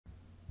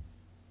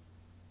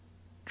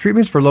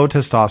Treatments for low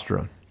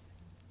testosterone.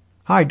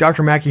 Hi,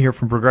 Dr. Mackey here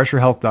from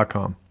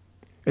ProgressYourHealth.com.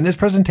 In this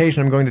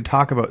presentation, I'm going to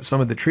talk about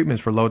some of the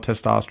treatments for low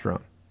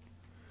testosterone.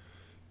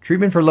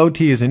 Treatment for low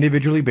T is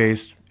individually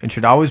based and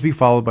should always be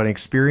followed by an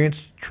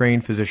experienced,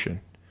 trained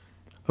physician.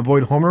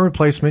 Avoid hormone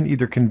replacement,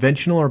 either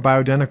conventional or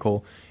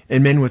bioidentical,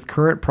 in men with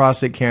current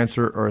prostate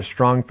cancer or a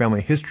strong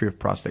family history of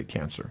prostate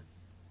cancer.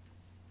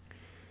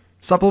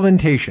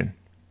 Supplementation.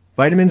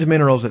 Vitamins and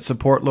minerals that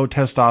support low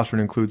testosterone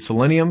include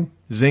selenium,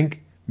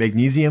 zinc,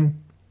 magnesium,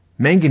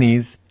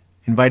 manganese,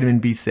 and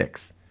vitamin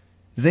B6.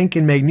 Zinc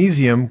and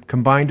magnesium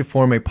combine to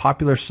form a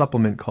popular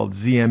supplement called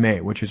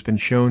ZMA, which has been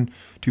shown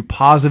to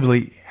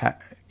positively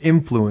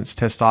influence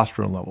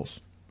testosterone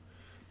levels.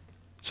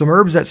 Some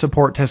herbs that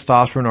support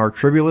testosterone are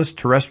Tribulus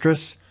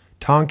terrestris,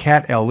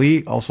 Tongkat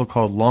LE, also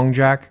called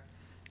longjack,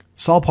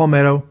 saw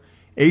palmetto,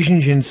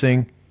 Asian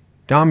ginseng,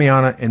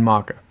 damiana, and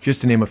maca, just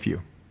to name a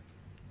few.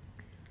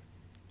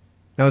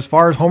 Now, as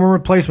far as hormone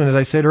replacement, as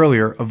I said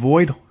earlier,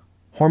 avoid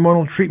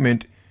hormonal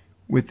treatment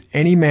with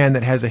any man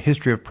that has a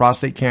history of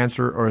prostate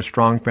cancer or a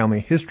strong family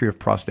history of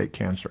prostate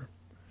cancer.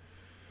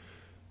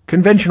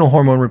 Conventional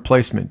hormone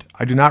replacement.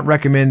 I do not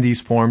recommend these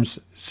forms,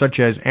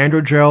 such as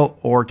androgel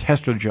or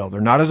testrogel.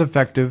 They're not as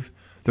effective,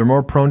 they're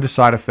more prone to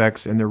side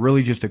effects, and they're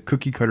really just a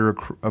cookie-cutter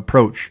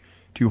approach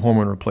to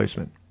hormone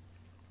replacement.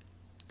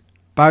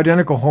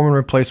 Bioidentical hormone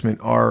replacement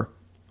are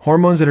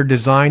hormones that are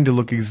designed to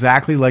look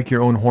exactly like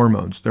your own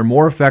hormones. They're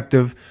more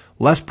effective,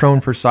 less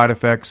prone for side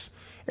effects,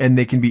 and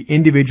they can be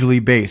individually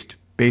based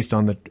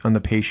on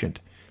the patient.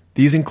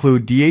 These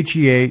include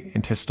DHEA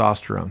and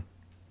testosterone.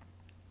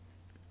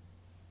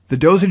 The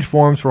dosage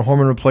forms for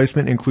hormone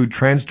replacement include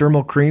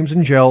transdermal creams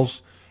and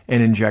gels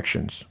and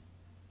injections.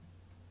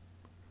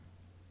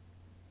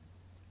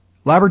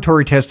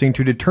 Laboratory testing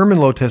to determine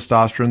low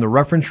testosterone. The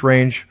reference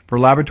range for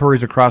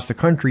laboratories across the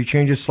country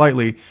changes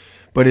slightly,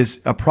 but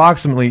is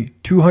approximately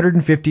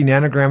 250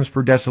 nanograms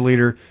per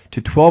deciliter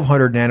to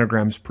 1200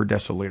 nanograms per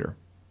deciliter.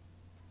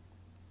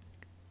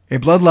 A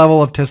blood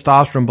level of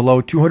testosterone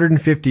below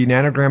 250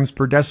 nanograms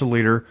per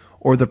deciliter,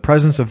 or the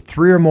presence of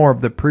 3 or more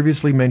of the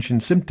previously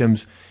mentioned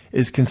symptoms,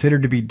 is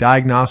considered to be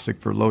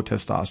diagnostic for low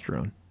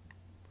testosterone.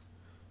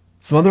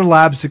 Some other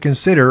labs to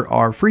consider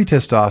are free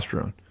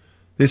testosterone.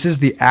 This is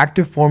the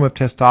active form of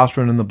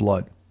testosterone in the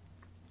blood.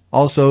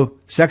 Also,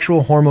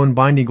 sexual hormone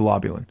binding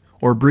globulin,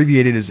 or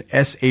abbreviated as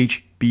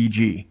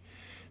SHBG.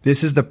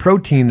 This is the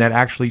protein that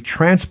actually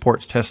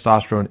transports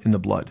testosterone in the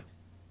blood.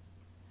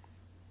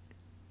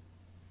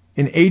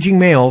 In aging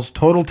males,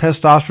 total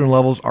testosterone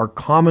levels are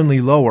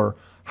commonly lower.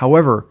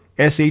 However,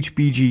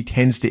 SHBG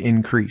tends to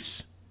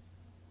increase.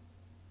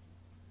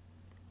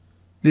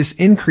 This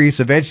increase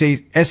of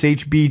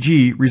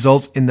SHBG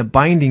results in the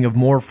binding of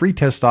more free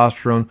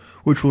testosterone,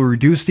 which will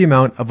reduce the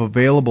amount of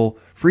available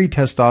free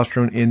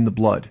testosterone in the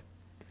blood.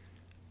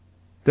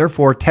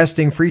 Therefore,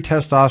 testing free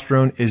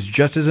testosterone is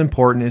just as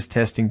important as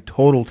testing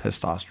total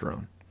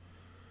testosterone.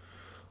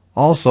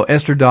 Also,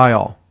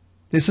 estradiol.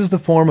 This is the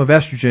form of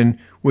estrogen,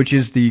 which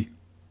is the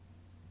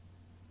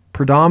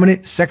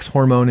predominant sex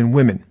hormone in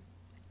women,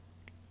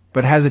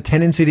 but has a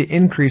tendency to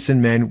increase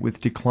in men with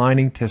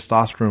declining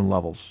testosterone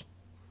levels.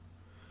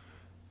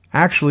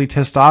 Actually,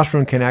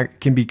 testosterone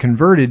can be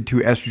converted to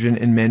estrogen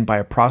in men by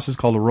a process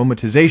called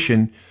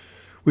aromatization,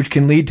 which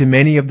can lead to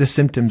many of the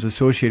symptoms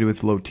associated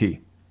with low T.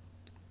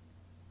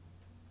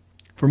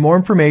 For more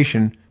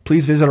information,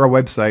 please visit our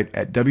website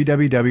at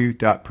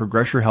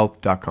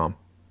www.progressyourhealth.com.